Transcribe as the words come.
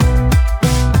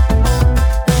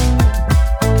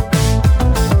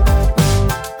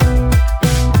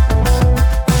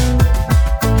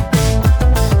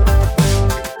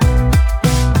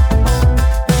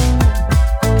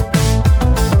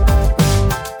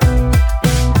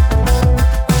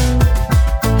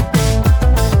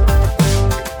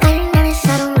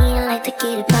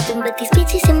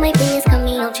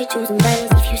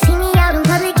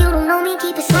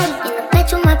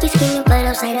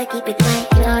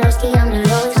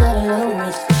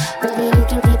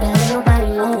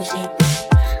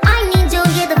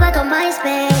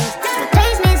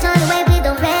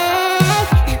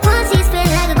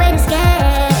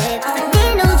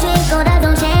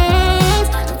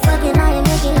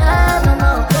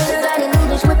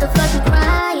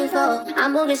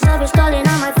get selfish, stalling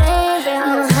on my face. You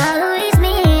know how to waste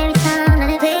me every time that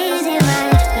it plays it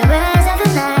right. The rise of the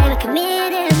night, I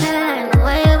committed her. The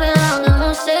way you belong, I'm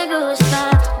gonna say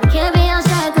goodbye. We can't be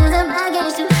outside 'cause the bar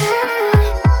gets too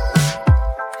high.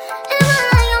 Am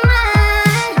I your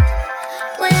mind?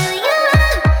 Wherever you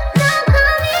are, don't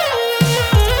call me.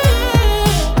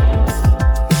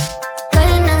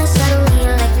 Burning on the side of me,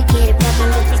 I like to get it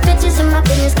poppin'. But these bitches in my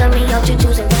business got me out, you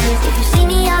choosing violence. If you see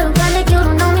me out in public, you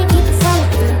don't know me, keep it silent.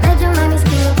 In the bedroom, I be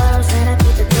screaming bottles, and I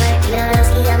keep it quiet. You know,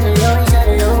 Lowski, I'm the lowest of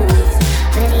the lowest.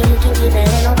 Honey, you can keep it,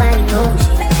 ain't nobody knows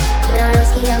shit. You know,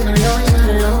 Lowski, I'm the lowest of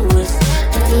the lowest.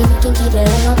 Honey, you can keep it,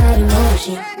 ain't nobody knows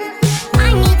shit. I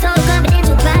need total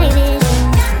confidential private.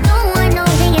 No one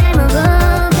knows, thinking I'm a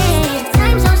robot.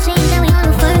 Times don't change, now we on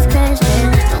the first class.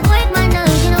 Don't work my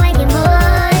nerves, you know I get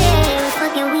more. Yeah,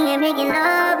 fucking, we ain't making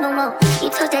love no more. You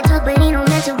talk that talk, but ain't no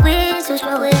mental with. So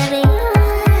scroll whatever you want.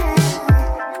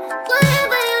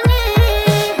 Whatever you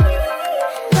need,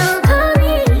 don't call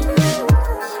me.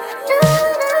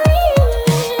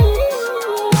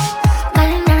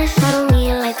 Riding down the side of me,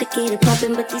 I like to get it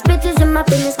poppin'. But these bitches in my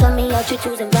business got me out, you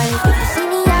choosing violence. If you see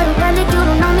me out in public, you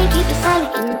don't know me, keep it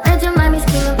silent. In the bedroom, I be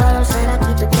screaming bottles, and I keep